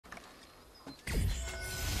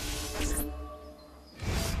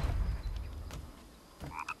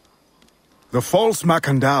The false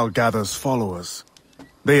Macandal gathers followers.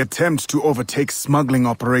 They attempt to overtake smuggling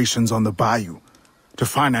operations on the bayou. To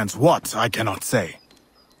finance what, I cannot say.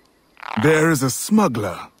 There is a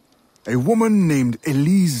smuggler, a woman named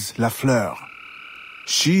Elise Lafleur.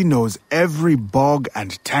 She knows every bog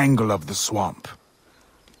and tangle of the swamp.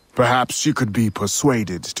 Perhaps she could be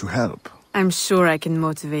persuaded to help. I'm sure I can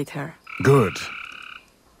motivate her. Good.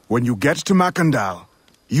 When you get to Macandal,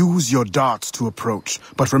 use your darts to approach.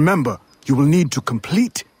 But remember, you will need to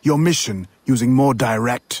complete your mission using more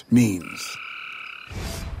direct means.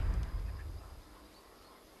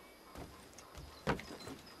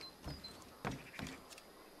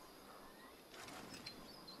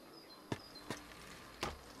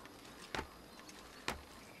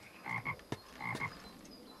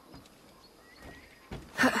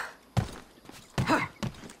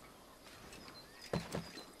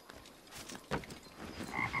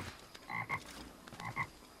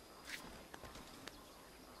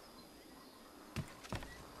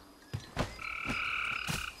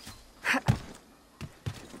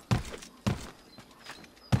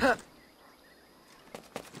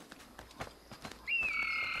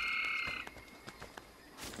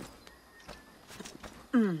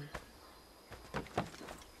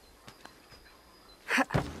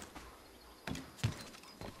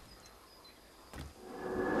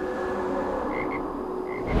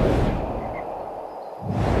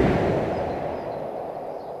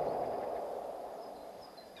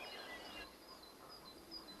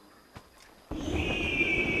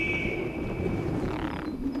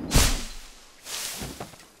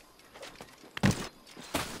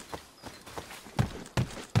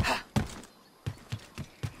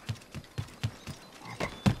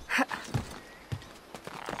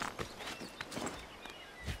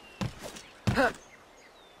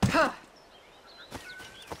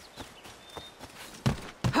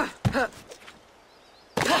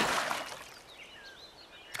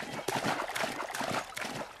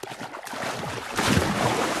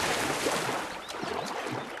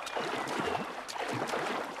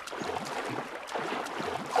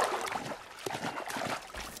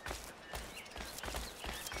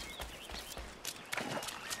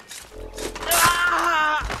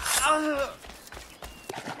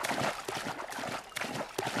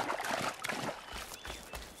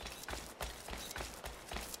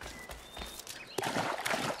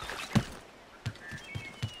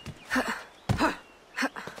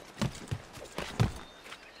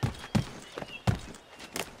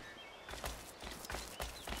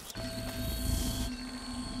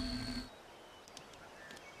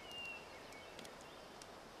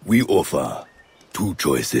 We offer two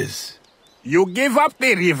choices. You give up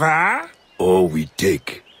the river? Or we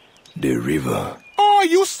take the river. Or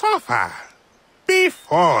you suffer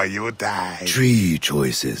before you die. Three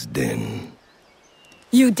choices, then.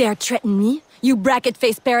 You dare threaten me? You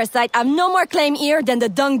bracket-faced parasite, I've no more claim here than the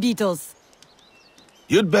dung beetles.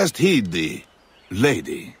 You'd best heed the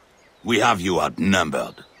lady. We have you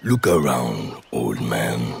outnumbered. Look around, old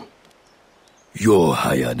man. Your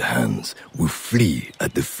hired hands will flee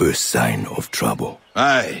at the first sign of trouble.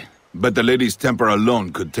 Aye, but the lady's temper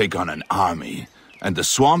alone could take on an army, and the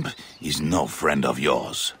swamp is no friend of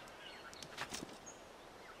yours.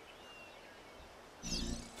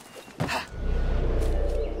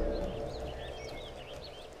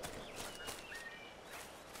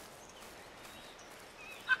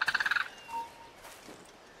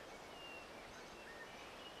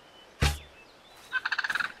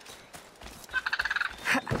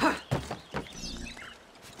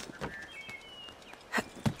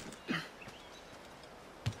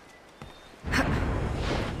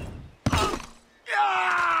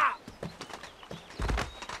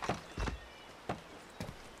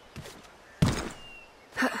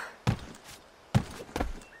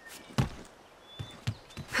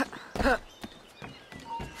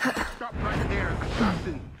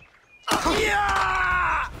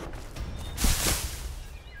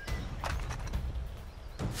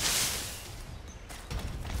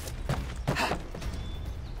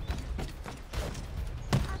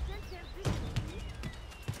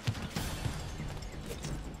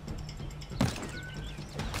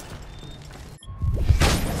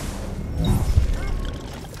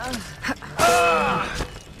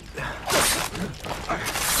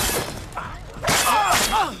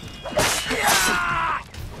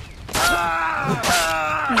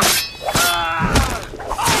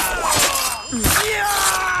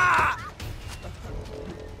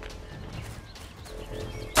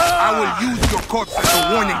 I will use your corpse as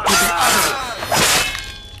a warning to the others.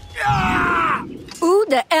 Who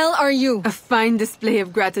the hell are you? A fine display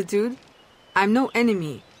of gratitude. I'm no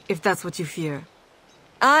enemy. if that's what you fear.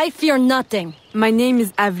 I fear nothing. My name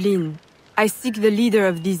is Aveline. I seek the leader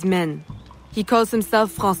of these men. He calls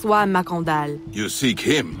himself François Macandal. You seek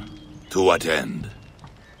him? To what end?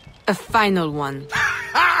 A final one.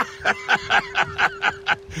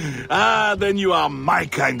 Ah, then you are my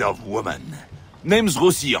kind of woman. Name's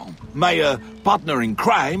Roussillon. My partner in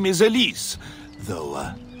crime is Elise.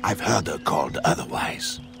 Though, I've heard her called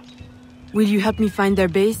otherwise. Will you help me find their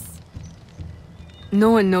base?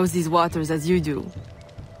 No one knows these waters as you do.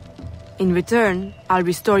 In return, I'll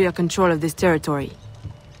restore your control of this territory.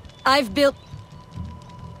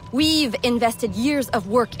 We've invested years of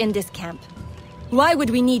work in this camp. Why would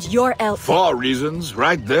we need your help? 4 reasons,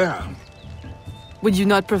 right there. Would you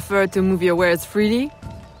not prefer to move your wares freely?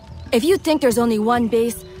 If you think there's only one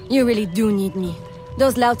base, you really do need me.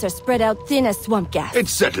 Those louts are spread out thin as swamp gas.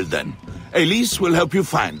 It's settled then. Elise will help you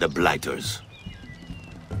find the Blighters.